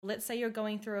Let's say you're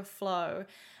going through a flow.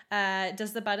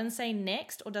 Does the button say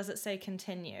next or does it say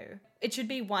continue? It should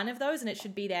be one of those, and it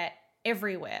should be that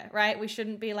everywhere, right? We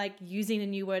shouldn't be like using a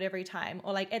new word every time,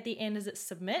 or like at the end, is it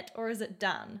submit or is it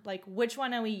done? Like, which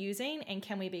one are we using, and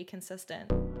can we be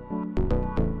consistent?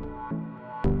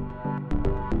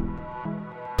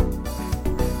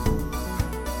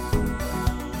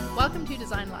 Welcome to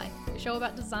Design Life, a show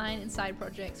about design and side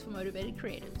projects for motivated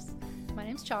creatives. My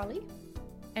name's Charlie.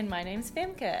 And my name's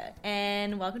Femke,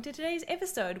 and welcome to today's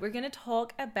episode. We're going to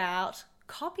talk about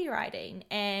copywriting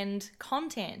and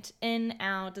content in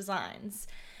our designs.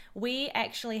 We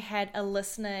actually had a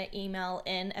listener email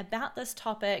in about this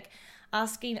topic,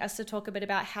 asking us to talk a bit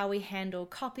about how we handle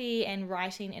copy and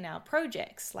writing in our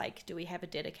projects. Like, do we have a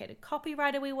dedicated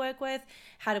copywriter we work with?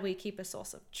 How do we keep a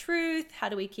source of truth? How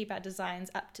do we keep our designs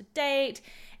up to date?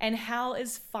 And how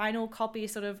is final copy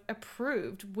sort of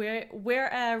approved?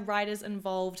 Where are writers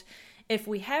involved if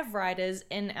we have writers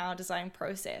in our design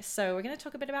process? So we're going to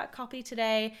talk a bit about copy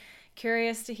today.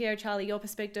 Curious to hear, Charlie, your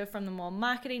perspective from the more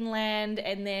marketing land,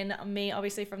 and then me,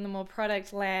 obviously, from the more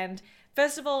product land.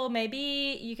 First of all,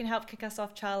 maybe you can help kick us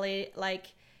off, Charlie. Like,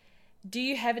 do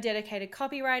you have a dedicated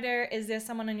copywriter? Is there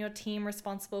someone on your team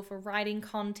responsible for writing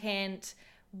content?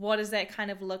 What does that kind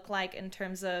of look like in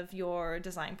terms of your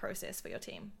design process for your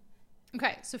team?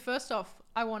 Okay, so first off,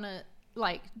 I want to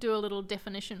do a little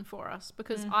definition for us,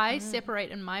 because I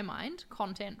separate in my mind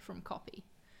content from copy.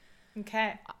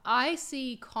 Okay. I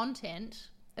see content,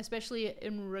 especially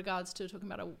in regards to talking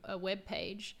about a web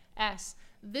page, as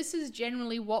this is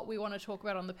generally what we want to talk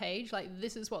about on the page. Like,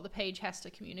 this is what the page has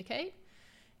to communicate.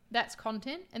 That's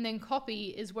content. And then copy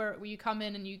is where you come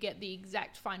in and you get the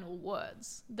exact final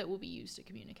words that will be used to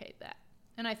communicate that.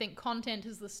 And I think content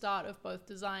is the start of both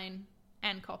design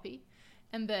and copy,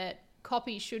 and that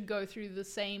copy should go through the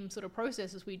same sort of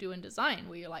process as we do in design,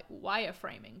 where you're like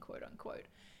wireframing, quote unquote,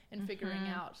 and figuring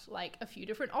out like a few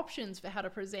different options for how to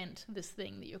present this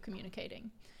thing that you're communicating.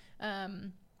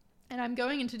 And I'm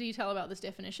going into detail about this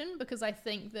definition because I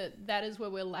think that is where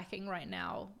we're lacking right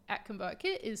now at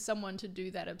ConvertKit, is someone to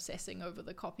do that obsessing over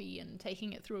the copy and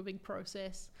taking it through a big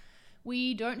process.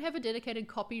 We don't have a dedicated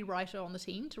copywriter on the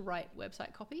team to write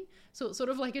website copy. So it's sort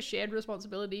of like a shared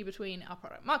responsibility between our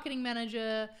product marketing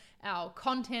manager, our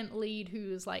content lead,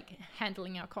 who is like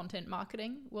handling our content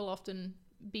marketing, will often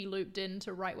be looped in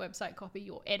to write website copy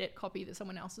or edit copy that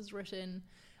someone else has written.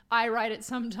 I write it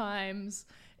sometimes.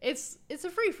 It's a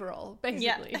free-for-all,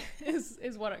 basically, is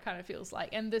what it kind of feels like.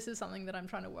 And this is something that I'm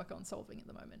trying to work on solving at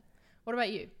the moment. What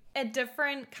about you? At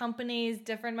different companies,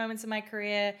 different moments in my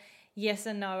career, yes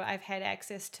and no, I've had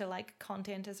access to like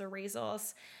content as a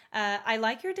resource. I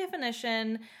like your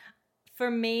definition.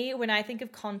 For me, when I think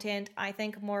of content, I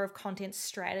think more of content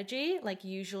strategy, like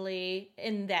usually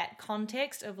in that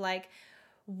context of like,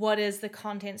 what is the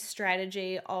content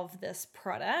strategy of this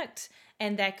product?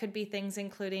 And that could be things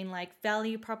including like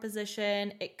value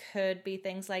proposition. It could be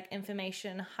things like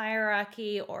information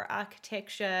hierarchy or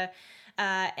architecture.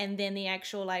 And then the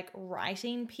actual like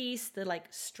writing piece, the like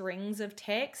strings of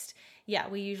text. Yeah,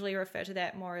 we usually refer to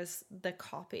that more as the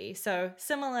copy. So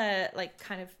similar, like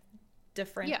kind of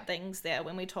different things there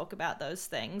when we talk about those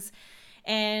things.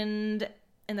 And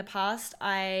in the past,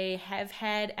 I have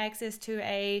had access to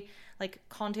a like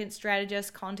content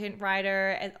strategist, content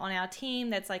writer on our team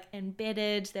that's like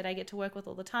embedded, that I get to work with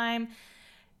all the time.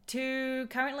 To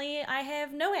currently, I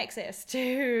have no access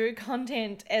to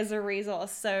content as a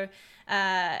resource. So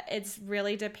it's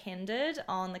really depended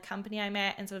on the company I'm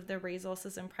at and sort of the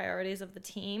resources and priorities of the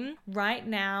team. Right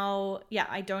now,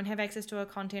 I don't have access to a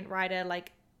content writer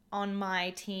like on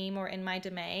my team or in my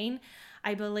domain.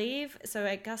 I believe, so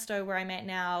at Gusto, where I'm at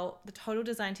now, the total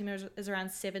design team is around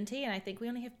 70, and I think we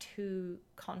only have 2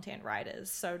 content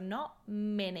writers, so not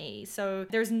many. So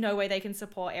there's no way they can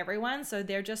support everyone, so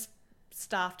they're just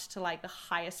staffed to like the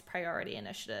highest priority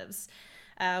initiatives,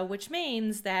 which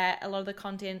means that a lot of the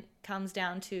content comes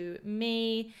down to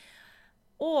me,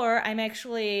 or I'm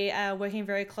actually working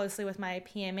very closely with my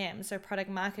PMM, so product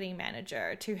marketing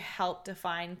manager, to help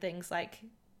define things like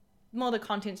more the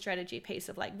content strategy piece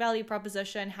of like value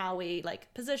proposition, how we like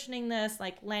positioning this,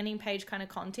 like landing page kind of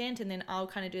content, and then I'll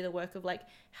kind of do the work of like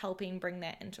helping bring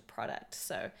that into product.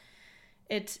 So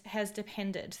it has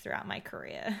depended throughout my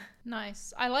career.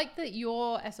 Nice. I like that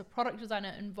you're, as a product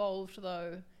designer, involved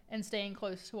though, and staying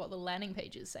close to what the landing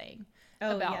page is saying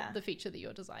about the feature that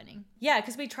you're designing. Yeah,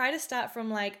 because we try to start from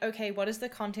like, okay, what is the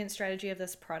content strategy of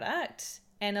this product?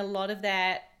 And a lot of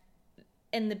that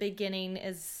in the beginning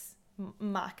is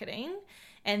marketing,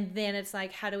 And then it's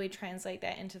like, how do we translate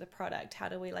that into the product? How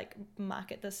do we like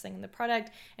market this thing in the product?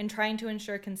 And trying to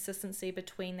ensure consistency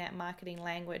between that marketing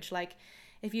language. Like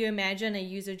if you imagine a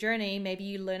user journey, maybe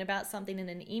you learn about something in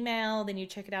an email, then you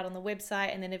check it out on the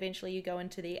website, and then eventually you go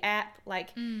into the app. Like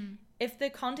if the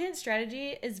content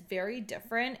strategy is very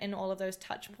different in all of those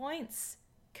touch points,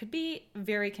 could be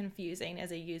very confusing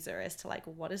as a user as to like,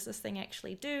 what does this thing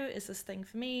actually do? Is this thing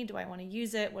for me? Do I want to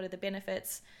use it? What are the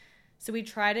benefits? So we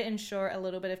try to ensure a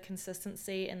little bit of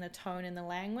consistency in the tone and the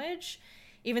language.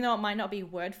 Even though it might not be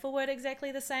word for word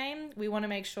exactly the same, we want to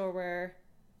make sure we're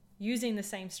using the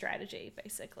same strategy,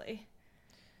 basically.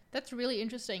 That's really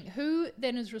interesting. Who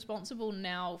then is responsible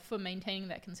now for maintaining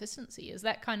that consistency? Is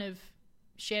that kind of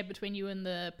shared between you and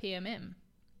the PMM?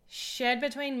 Shared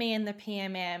between me and the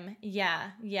PMM.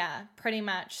 Yeah, pretty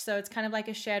much. So it's kind of like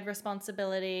a shared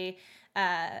responsibility.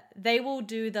 They will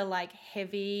do the like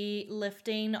heavy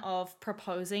lifting of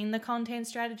proposing the content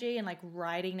strategy and like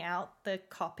writing out the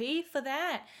copy for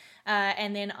that.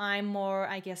 And then I'm more,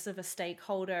 I guess, of a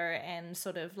stakeholder and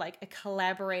sort of like a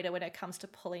collaborator when it comes to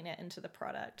pulling it into the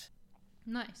product.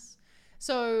 Nice.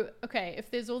 So, okay, if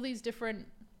there's all these different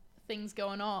things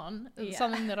going on,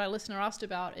 something that our listener asked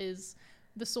about is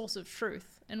the source of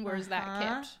truth and where is that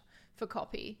kept for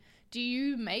copy. Do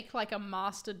you make like a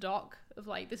master doc of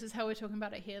like, this is how we're talking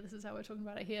about it here, this is how we're talking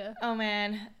about it here? Oh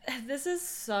man, this is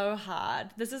so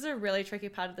hard. This is a really tricky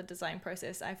part of the design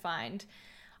process, I find.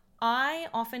 I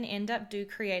often end up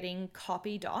creating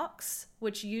copy docs,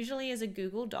 which usually is a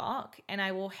Google Doc, and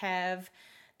I will have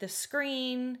the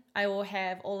screen, I will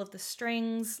have all of the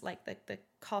strings, like the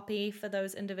copy for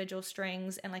those individual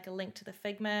strings, and like a link to the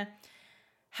Figma.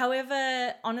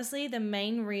 However, honestly, the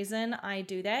main reason I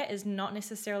do that is not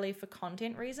necessarily for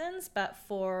content reasons, but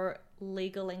for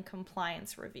legal and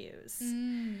compliance reviews.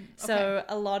 Okay. So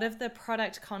a lot of the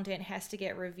product content has to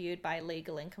get reviewed by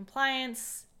legal and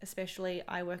compliance, especially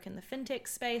I work in the fintech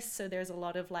space. So there's a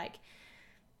lot of like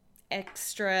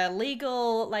extra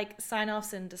legal like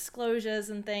sign-offs and disclosures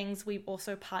and things. We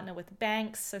also partner with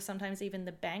banks. So sometimes even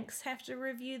the banks have to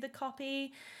review the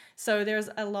copy. So there's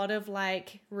a lot of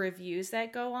like reviews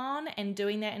that go on, and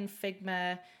doing that in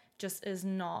Figma just is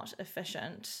not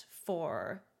efficient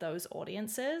for those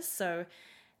audiences. So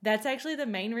that's actually the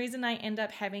main reason I end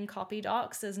up having copy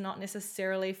docs, is not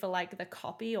necessarily for like the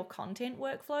copy or content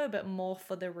workflow, but more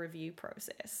for the review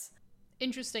process.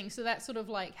 Interesting. So that sort of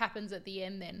like happens at the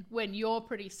end then, when you're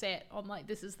pretty set on like,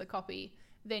 this is the copy,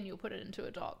 then you'll put it into a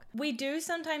doc. We do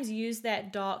sometimes use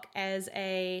that doc as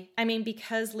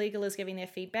because legal is giving their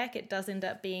feedback, it does end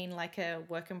up being like a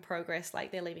work in progress,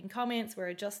 like they're leaving comments, we're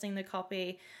adjusting the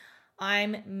copy.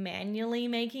 I'm manually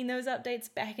making those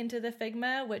updates back into the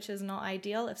Figma, which is not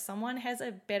ideal. If someone has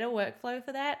a better workflow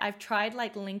for that, I've tried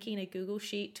like linking a Google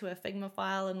Sheet to a Figma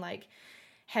file and like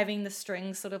having the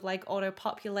strings sort of like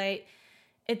auto-populate.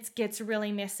 It gets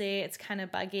really messy, it's kind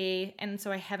of buggy, and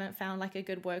so I haven't found like a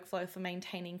good workflow for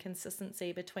maintaining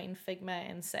consistency between Figma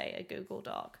and say a Google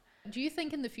Doc. Do you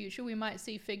think in the future we might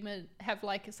see Figma have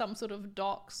like some sort of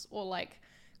docs or like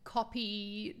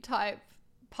copy type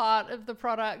part of the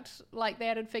product, like they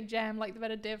added FigJam, like they've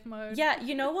added dev mode? Yeah,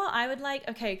 you know what I would like?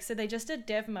 Okay, so they just did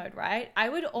dev mode, right? I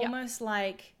would almost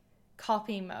like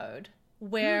copy mode,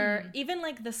 where even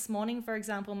like this morning, for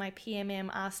example, my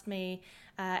PMM asked me,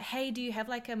 hey, do you have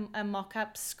like a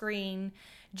mock-up screen,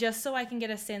 just so I can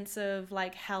get a sense of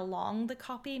like how long the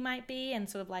copy might be and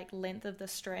sort of like length of the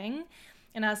string.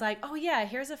 And I was like, oh yeah,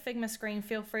 here's a Figma screen.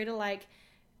 Feel free to like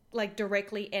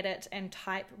directly edit and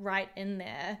type right in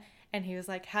there. And he was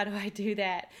like, how do I do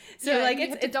that? So like you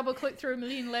have to double click through a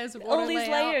million layers of all these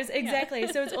layout. layers, exactly.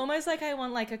 So it's almost like I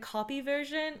want like a copy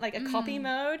version, like a copy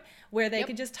mode, where they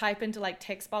could just type into like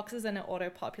text boxes and it auto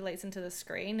populates into the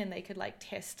screen, and they could like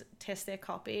test their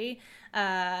copy.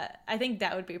 I think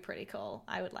that would be pretty cool.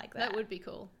 I would like that. That would be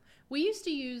cool. We used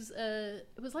to use it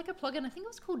was like a plugin. I think it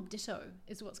was called Ditto,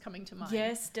 is what's coming to mind.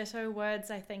 Yes, Ditto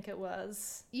Words. I think it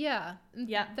was. Yeah.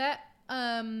 That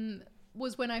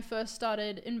was when I first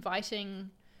started inviting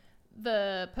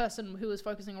the person who was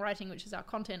focusing on writing, which is our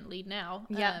content lead now.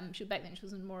 Back then she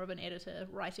was in more of an editor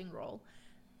writing role,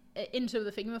 into the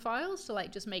Figma files to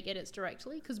like just make edits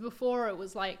directly. Because before it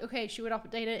was like, okay, she would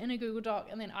update it in a Google Doc,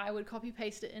 and then I would copy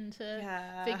paste it into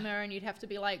Figma, and you'd have to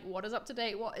be like, what is up to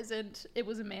date, what isn't. It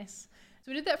was a mess.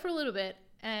 So we did that for a little bit,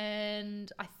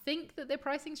 and I think that their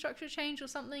pricing structure changed or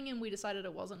something, and we decided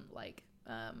it wasn't like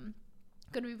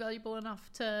going to be valuable enough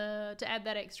to add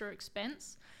that extra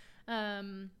expense.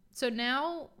 So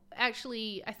now,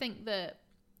 actually, I think that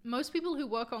most people who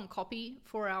work on copy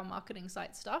for our marketing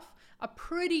site stuff are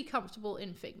pretty comfortable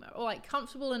in Figma, or like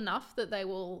comfortable enough that they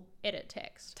will edit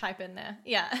text. Type in there.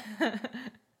 Yeah.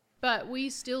 But we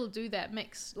still do that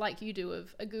mix like you do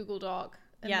of a Google Doc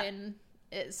and then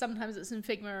sometimes it's in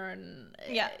Figma and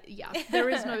there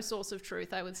is no source of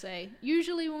truth, I would say.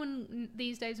 Usually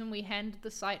these days when we hand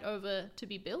the site over to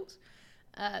be built,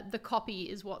 the copy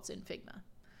is what's in Figma.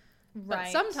 Right.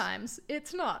 But sometimes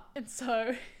it's not. And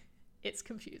so it's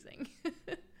confusing.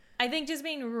 I think just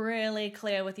being really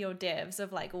clear with your devs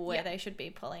of like where they should be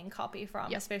pulling copy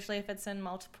from, especially if it's in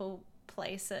multiple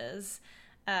places,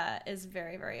 is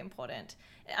very, very important.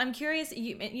 I'm curious,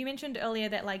 you mentioned earlier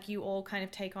that like you all kind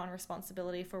of take on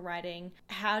responsibility for writing.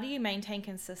 How do you maintain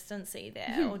consistency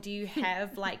there? Or do you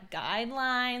have like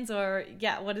guidelines, or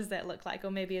what does that look like?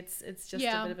 Or maybe it's just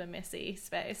a bit of a messy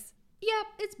space. Yeah,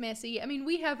 it's messy. I mean,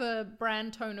 we have a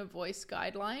brand tone of voice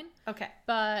guideline. Okay.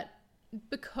 But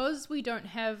because we don't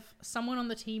have someone on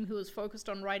the team who is focused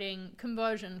on writing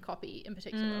conversion copy in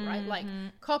particular, right? Like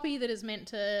copy that is meant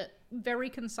to very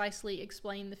concisely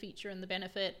explain the feature and the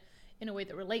benefit in a way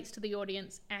that relates to the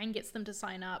audience and gets them to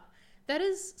sign up. That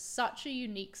is such a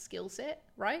unique skill set,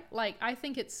 right? Like, I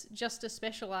think it's just as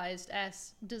specialized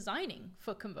as designing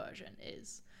for conversion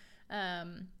is.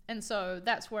 And so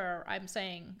that's where I'm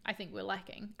saying I think we're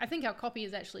lacking. I think our copy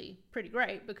is actually pretty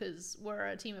great because we're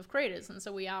a team of creators, and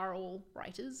so we are all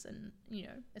writers and,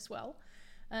 as well.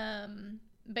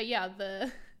 But yeah,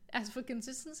 as for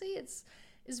consistency, it's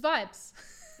vibes.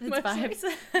 It's vibes.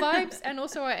 Vibes, and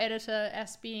also our editor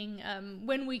as being,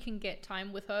 when we can get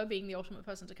time with her, being the ultimate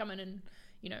person to come in and,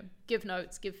 give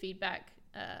notes, give feedback,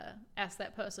 as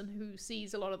that person who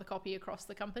sees a lot of the copy across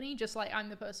the company, just like I'm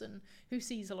the person who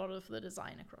sees a lot of the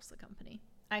design across the company.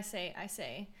 I see.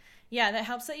 Yeah, that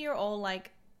helps that you're all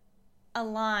like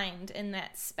aligned in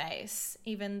that space,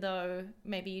 even though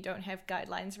maybe you don't have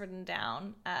guidelines written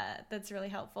down. That's really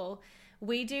helpful.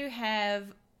 We do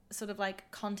have sort of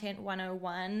like Content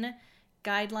 101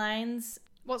 guidelines.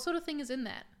 What sort of thing is in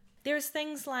that? There's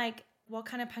things like what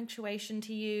kind of punctuation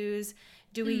to use.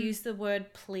 Do we use the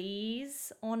word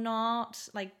please or not?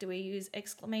 Like, do we use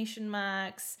exclamation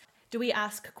marks? Do we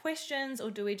ask questions, or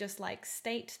do we just like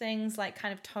state things, like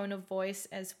kind of tone of voice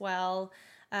as well?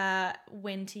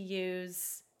 When to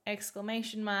use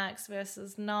exclamation marks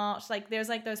versus not. Like, there's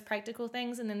like those practical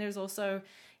things. And then there's also,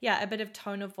 a bit of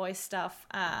tone of voice stuff.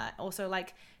 Also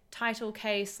like title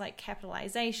case, like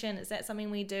capitalization. Is that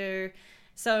something we do?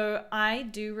 So I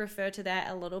do refer to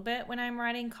that a little bit when I'm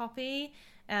writing copy.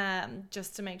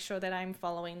 Just to make sure that I'm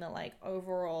following the like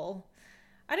overall,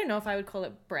 I don't know if I would call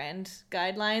it brand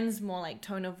guidelines, more like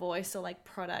tone of voice or like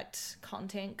product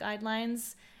content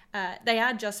guidelines. They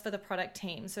are just for the product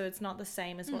team, so it's not the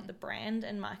same as what the brand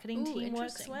and marketing team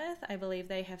works with. I believe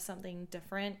they have something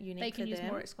different, unique they can for use them.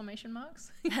 More exclamation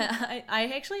marks.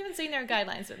 I actually haven't seen their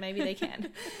guidelines, but maybe they can.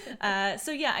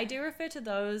 So yeah, I do refer to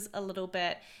those a little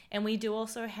bit, and we do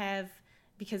also have,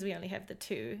 because we only have the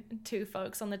two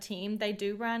folks on the team, they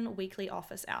do run weekly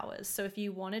office hours. So if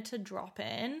you wanted to drop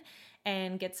in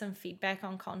and get some feedback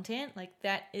on content, like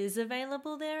that is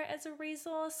available there as a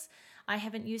resource. I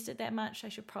haven't used it that much. I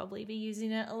should probably be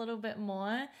using it a little bit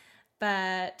more.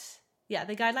 But yeah,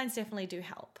 the guidelines definitely do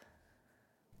help.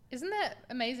 Isn't that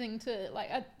amazing to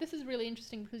this is really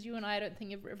interesting because you and I don't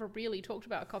think have ever really talked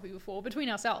about copy before between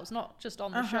ourselves, not just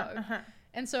on the show.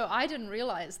 And so I didn't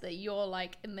realize that you're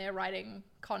like in there writing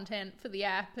content for the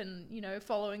app and,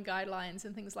 following guidelines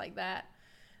and things like that.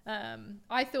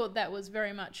 I thought that was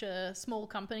very much a small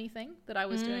company thing that I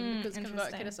was doing because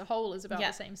ConvertKit as a whole is about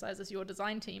the same size as your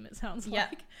desigin team, it sounds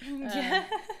like.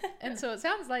 And so it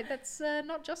sounds like that's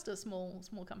not just a small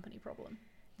company problem.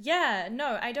 Yeah,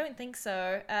 no, I don't think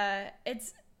so.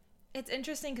 It's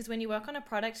interesting because when you work on a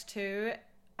product too,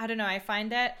 I don't know, I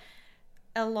find that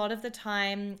a lot of the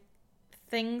time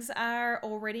things are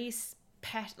already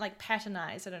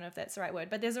patternized. I don't know if that's the right word,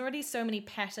 but there's already so many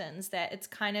patterns that it's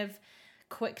kind of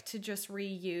quick to just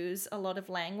reuse a lot of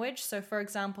language. So for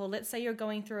example, let's say you're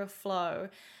going through a flow.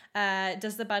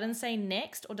 Does the button say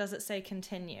next or does it say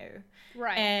continue?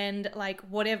 Right. And like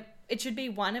whatever, it should be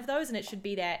one of those, and it should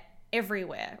be that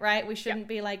everywhere, right? We shouldn't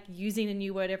be like using a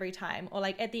new word every time, or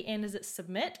like at the end, is it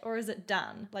submit or is it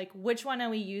done? Like which one are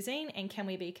we using, and can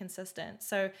we be consistent?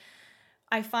 So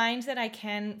I find that I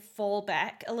can fall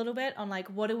back a little bit on like,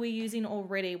 what are we using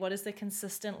already? What is the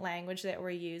consistent language that we're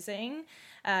using?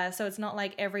 So it's not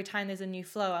like every time there's a new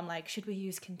flow, I'm like, should we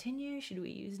use continue? Should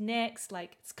we use next?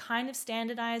 Like it's kind of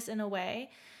standardized in a way.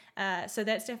 So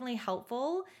that's definitely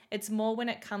helpful. It's more when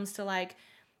it comes to like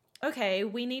okay,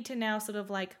 we need to now sort of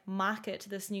like market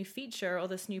this new feature or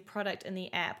this new product in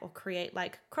the app, or create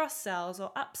like cross sells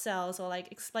or upsells, or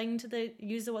like explain to the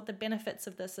user what the benefits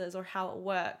of this is or how it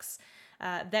works.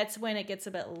 That's when it gets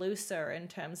a bit looser in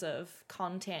terms of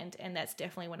content, and that's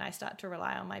definitely when I start to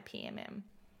rely on my PMM.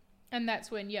 And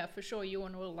that's when, yeah, for sure, you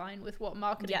want to align with what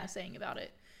marketing is saying about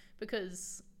it,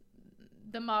 because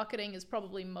the marketing is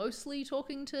probably mostly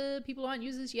talking to people who aren't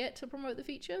users yet to promote the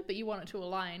feature, but you want it to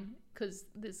align because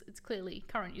it's clearly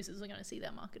current users are going to see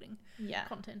that marketing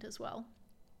content as well.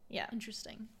 Yeah.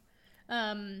 Interesting.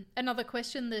 Another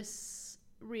question this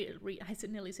I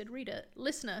nearly said reader,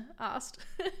 listener asked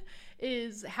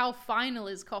is, how final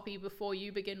is copy before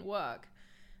you begin work?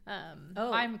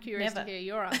 I'm curious to hear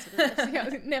your answer to this. Yeah,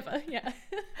 never. Yeah.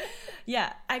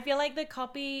 Yeah, I feel like the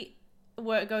copy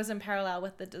work goes in parallel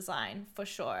with the design for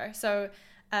sure. So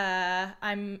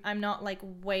I'm not like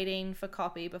waiting for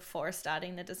copy before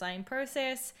starting the design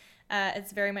process.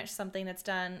 It's very much something that's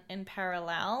done in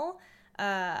parallel.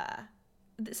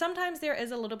 Sometimes there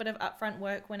is a little bit of upfront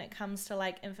work when it comes to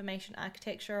like information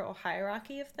architecture or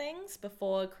hierarchy of things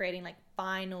before creating like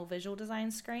final visual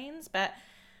design screens, but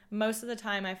most of the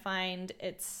time I find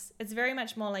it's very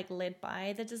much more like led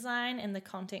by the design, and the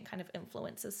content kind of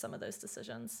influences some of those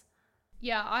decisions.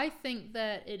 Yeah, I think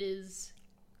that it is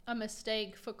a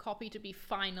mistake for copy to be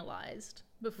finalized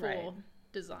before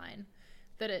design,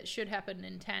 that it should happen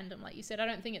in tandem. Like you said, I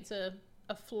don't think it's a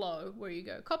flow where you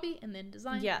go copy and then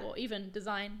design, or even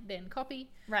design then copy.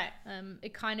 Right.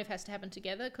 It kind of has to happen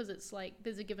together, because it's like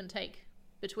there's a give and take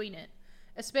between it.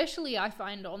 Especially I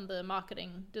find on the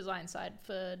marketing design side,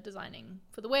 for designing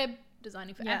for the web,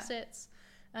 designing for assets.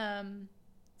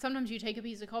 Sometimes you take a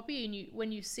piece of copy and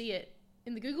when you see it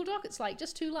in the Google Doc, it's like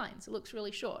just 2 lines. It looks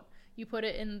really short. You put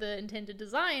it in the intended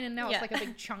design and now it's like a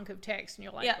big chunk of text, and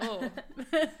you're like, oh,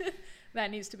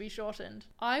 that needs to be shortened.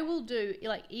 I will do,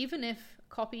 like, even if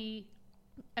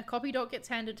a copy doc gets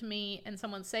handed to me and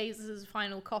someone says this is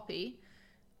final copy,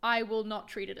 I will not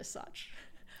treat it as such.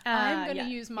 I'm going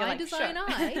to use my design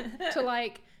eye to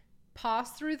like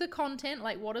pass through the content,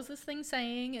 like what is this thing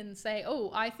saying, and say,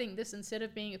 oh, I think this, instead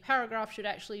of being a paragraph, should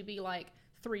actually be like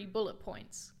 3 bullet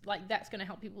points. Like that's going to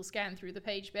help people scan through the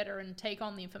page better and take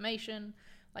on the information.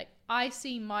 Like I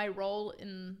see my role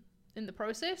in the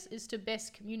process is to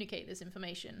best communicate this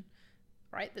information,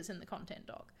 right, that's in the content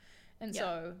doc. And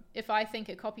so if I think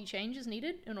a copy change is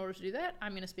needed in order to do that,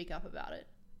 I'm going to speak up about it.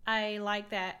 I like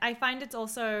that. I find it's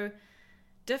also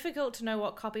difficult to know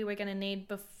what copy we're going to need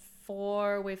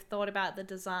before we've thought about the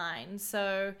design.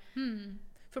 So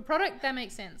for product, that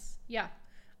makes sense. Yeah.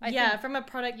 I think, from a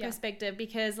product perspective,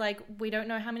 because like we don't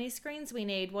know how many screens we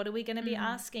need. What are we going to be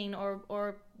asking,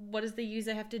 or what does the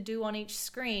user have to do on each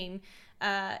screen?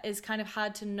 Is kind of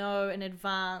hard to know in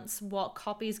advance what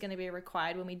copy is going to be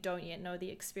required when we don't yet know the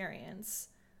experience.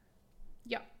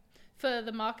 Yeah. For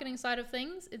the marketing side of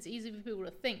things, it's easy for people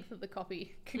to think that the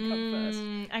copy can come first.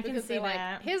 I can see that.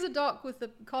 Like, here's a doc with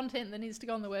the content that needs to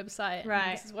go on the website. Right.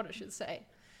 And this is what it should say.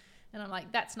 And I'm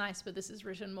like, that's nice, but this is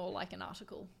written more like an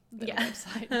article than a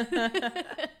website.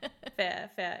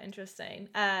 Fair, interesting.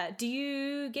 Do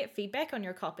you get feedback on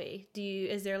your copy?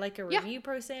 Is there like a review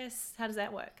process? How does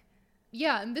that work?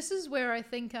 Yeah, and this is where I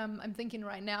think I'm thinking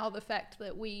right now, the fact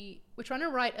that we're trying to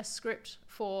write a script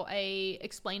for a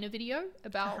explainer video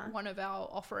about one of our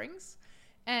offerings.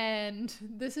 And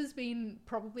this has been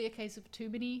probably a case of too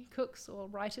many cooks or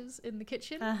writers in the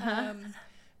kitchen.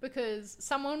 Because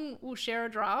someone will share a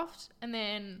draft and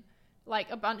then like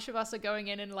a bunch of us are going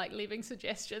in and like leaving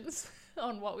suggestions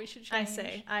on what we should change.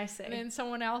 I see. And then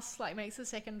someone else like makes a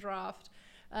second draft.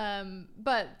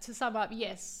 But to sum up,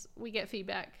 yes, we get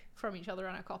feedback from each other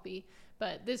on our copy,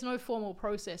 but there's no formal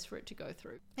process for it to go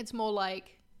through. It's more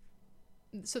like,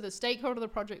 so the stakeholder of the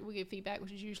project will give feedback,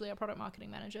 which is usually our product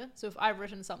marketing manager. So if I've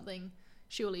written something,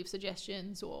 she'll leave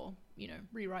suggestions or,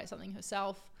 rewrite something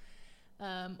herself.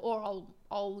 Or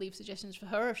I'll leave suggestions for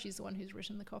her if she's the one who's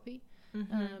written the copy.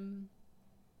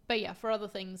 But yeah, for other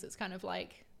things, it's kind of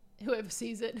like whoever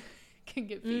sees it can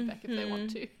give feedback if they want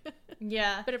to.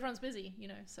 But everyone's busy,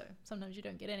 so sometimes you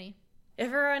don't get any.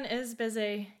 Everyone is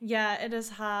busy. Yeah, it is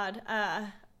hard.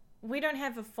 We don't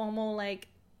have a formal like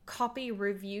copy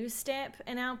review step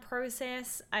in our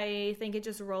process. I think it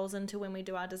just rolls into when we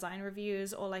do our design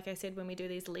reviews, or like I said, when we do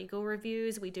these legal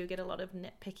reviews, we do get a lot of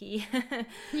nitpicky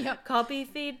copy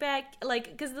feedback,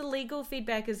 like because the legal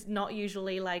feedback is not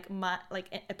usually like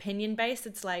opinion based.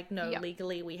 It's like, no,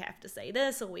 legally we have to say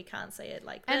this, or we can't say it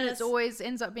like this, and it always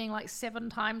ends up being like 7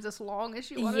 times as long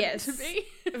as you want it to be.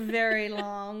 Very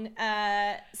long.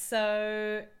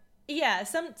 So yeah,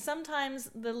 sometimes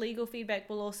the legal feedback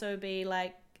will also be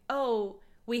like, oh,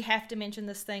 we have to mention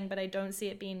this thing, but I don't see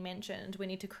it being mentioned. We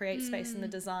need to create space in the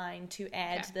design to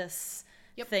add this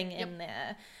thing in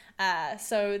there.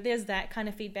 So there's that kind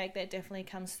of feedback that definitely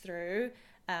comes through.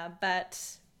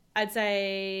 But I'd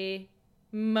say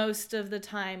most of the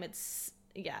time it's,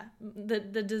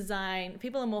 the design.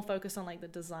 People are more focused on like the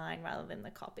design rather than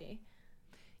the copy.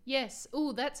 Yes.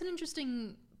 Oh, that's an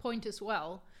interesting point as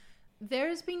well.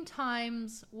 There's been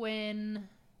times when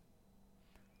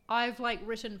I've like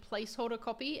written placeholder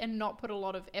copy and not put a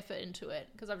lot of effort into it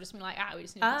because I've just been like, we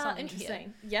just need to put something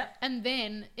interesting. Here. Yep. And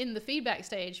then in the feedback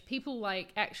stage, people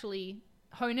like actually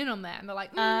hone in on that and they're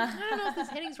like, I don't know if this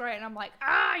heading's right. And I'm like,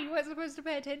 you weren't supposed to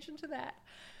pay attention to that.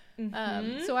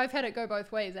 So I've had it go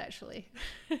both ways actually.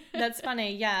 That's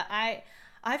funny. Yeah.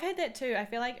 I've had that too. I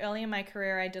feel like early in my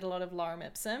career, I did a lot of lorem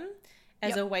ipsum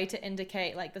as a way to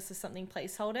indicate like this is something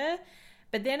placeholder.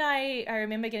 But then I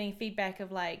remember getting feedback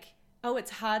of like,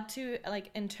 it's hard to like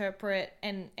interpret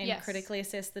and critically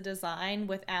assess the design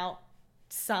without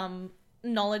some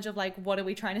knowledge of like, what are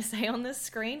we trying to say on this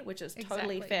screen, which is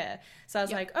totally fair. So I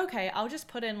was like, okay, I'll just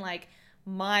put in like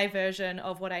my version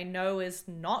of what I know is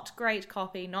not great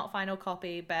copy, not final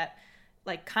copy, but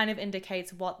like kind of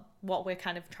indicates what we're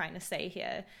kind of trying to say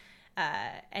here.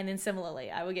 And then similarly,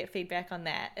 I will get feedback on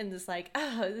that and just like,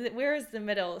 where is the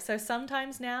middle? So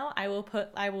sometimes now I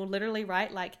will literally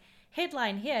write like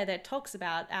headline here that talks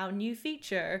about our new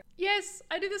feature. Yes,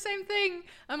 I do the same thing.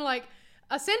 I'm like,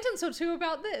 a sentence or two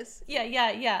about this.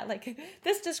 Yeah. Like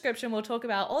this description will talk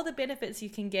about all the benefits you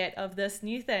can get of this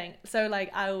new thing. So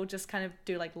like I will just kind of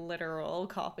do like literal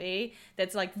copy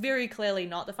that's like very clearly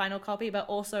not the final copy, but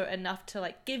also enough to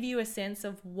like give you a sense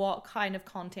of what kind of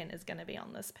content is going to be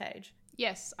on this page.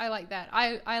 Yes, I like that.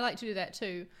 I like to do that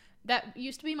too. That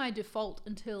used to be my default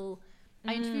until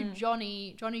I interviewed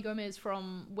Johnny Gomez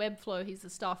from Webflow. He's the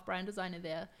staff brand designer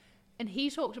there. And he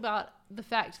talked about the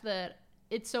fact that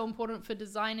it's so important for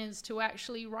designers to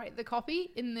actually write the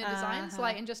copy in their designs,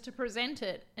 like, and just to present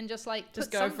it and just like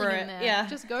just put go something for in it. there. Yeah.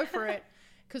 Just go for it.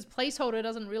 Because placeholder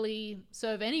doesn't really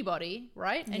serve anybody,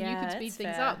 right? And you can speed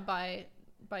things up by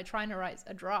trying to write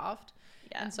a draft.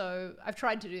 Yeah. And so I've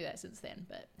tried to do that since then,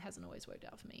 but it hasn't always worked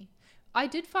out for me. I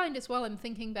did find as well, I'm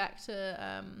thinking back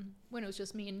to when it was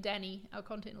just me and Danny, our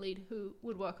content lead, who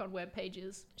would work on web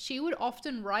pages. She would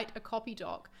often write a copy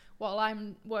doc while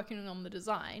I'm working on the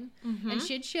design. And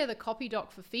she'd share the copy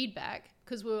doc for feedback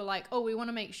because we were like, we want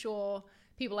to make sure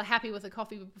people are happy with the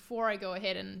copy before I go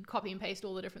ahead and copy and paste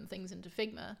all the different things into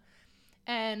Figma.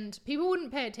 And people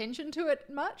wouldn't pay attention to it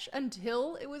much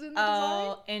until it was in the design.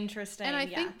 Oh, interesting. And I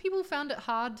think people found it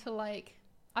hard to like,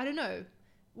 I don't know,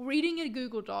 reading a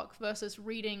Google Doc versus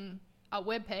reading a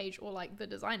web page or like the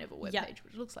design of a web page,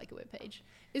 which looks like a web page,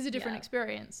 is a different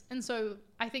experience. And so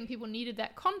I think people needed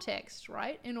that context,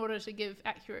 right, in order to give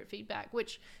accurate feedback,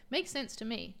 which makes sense to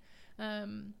me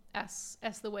as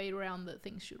the way around that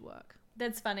things should work.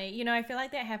 That's funny. You know, I feel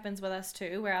like that happens with us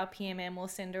too, where our PMM will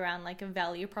send around like a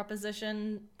value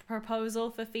proposition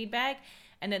proposal for feedback,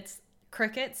 and it's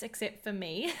crickets except for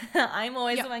me. I'm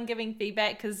always the one giving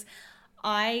feedback because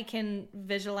I can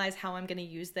visualize how I'm going to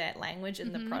use that language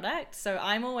in the product. So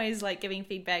I'm always like giving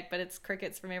feedback, but it's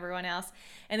crickets from everyone else.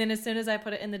 And then as soon as I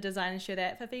put it in the design and share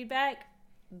that for feedback,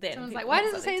 then someone's like, why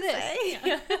does it say this?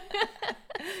 Yeah.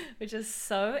 Which is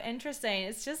so interesting.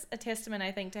 It's just a testament,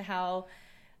 I think, to how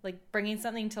like bringing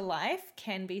something to life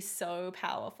can be so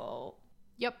powerful.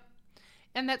 Yep.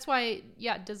 And that's why,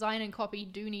 design and copy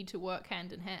do need to work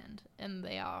hand in hand, and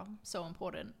they are so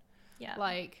important. Yeah.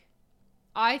 Like,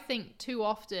 I think too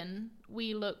often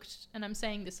we looked, and I'm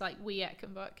saying this like we at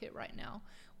ConvertKit right now,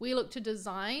 we look to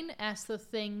design as the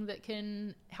thing that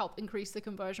can help increase the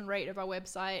conversion rate of our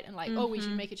website and like, we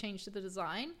should make a change to the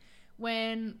design,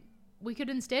 when we could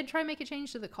instead try and make a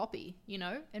change to the copy, you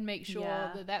know, and make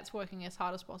sure that that's working as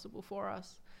hard as possible for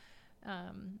us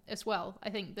as well. I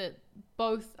think that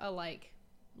both are like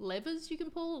levers you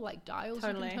can pull, like dials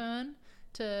you can turn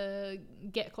to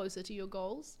get closer to your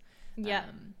goals. Yeah.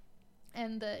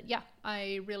 And that,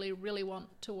 I really, really want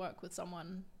to work with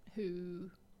someone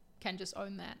who can just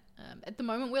own that. At the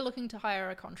moment, we're looking to hire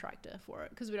a contractor for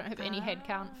it because we don't have any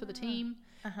headcount for the team.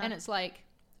 And it's like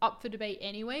up for debate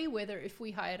anyway, whether if we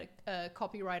hired a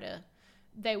copywriter,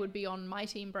 they would be on my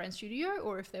team, Brand Studio,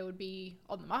 or if they would be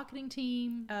on the marketing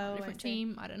team, or a different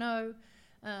team. I don't know.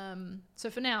 So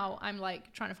for now, I'm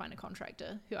like trying to find a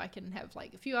contractor who I can have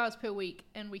like a few hours per week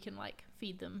and we can like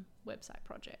feed them website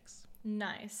projects.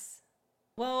 Nice.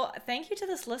 Well, thank you to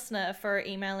this listener for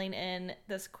emailing in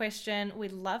this question. We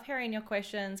love hearing your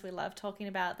questions. We love talking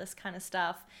about this kind of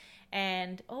stuff,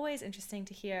 and always interesting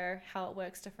to hear how it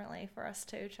works differently for us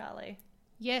too, Charlie.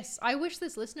 Yes, I wish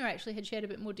this listener actually had shared a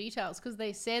bit more details, because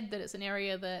they said that it's an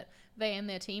area that they and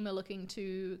their team are looking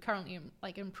to currently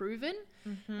like improve in.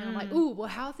 And I'm like, ooh, well,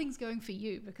 how are things going for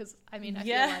you? Because I mean, I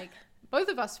feel like both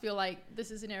of us feel like this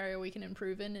is an area we can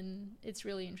improve in, and it's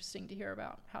really interesting to hear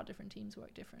about how different teams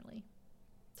work differently.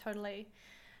 Totally.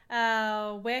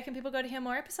 Where can people go to hear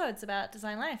more episodes about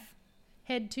Design Life?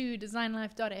 Head to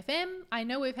designlife.fm. I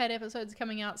know we've had episodes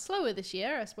coming out slower this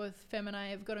year, as both Fem and I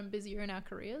have gotten busier in our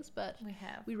careers, but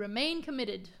we remain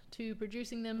committed to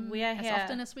producing them as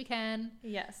often as we can.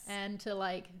 Yes. And to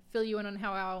like fill you in on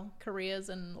how our careers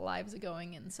and lives are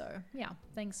going. And so, yeah,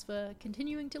 thanks for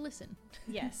continuing to listen.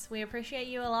 Yes, we appreciate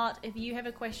you a lot. If you have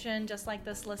a question just like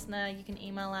this listener, you can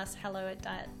email us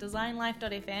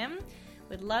hello@designlife.fm.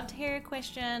 We'd love to hear your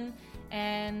question,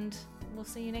 and we'll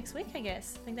see you next week, I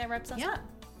guess. I think that wraps us up.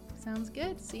 Sounds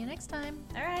good. See you next time.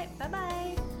 All right.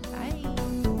 Bye-bye.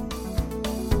 Bye.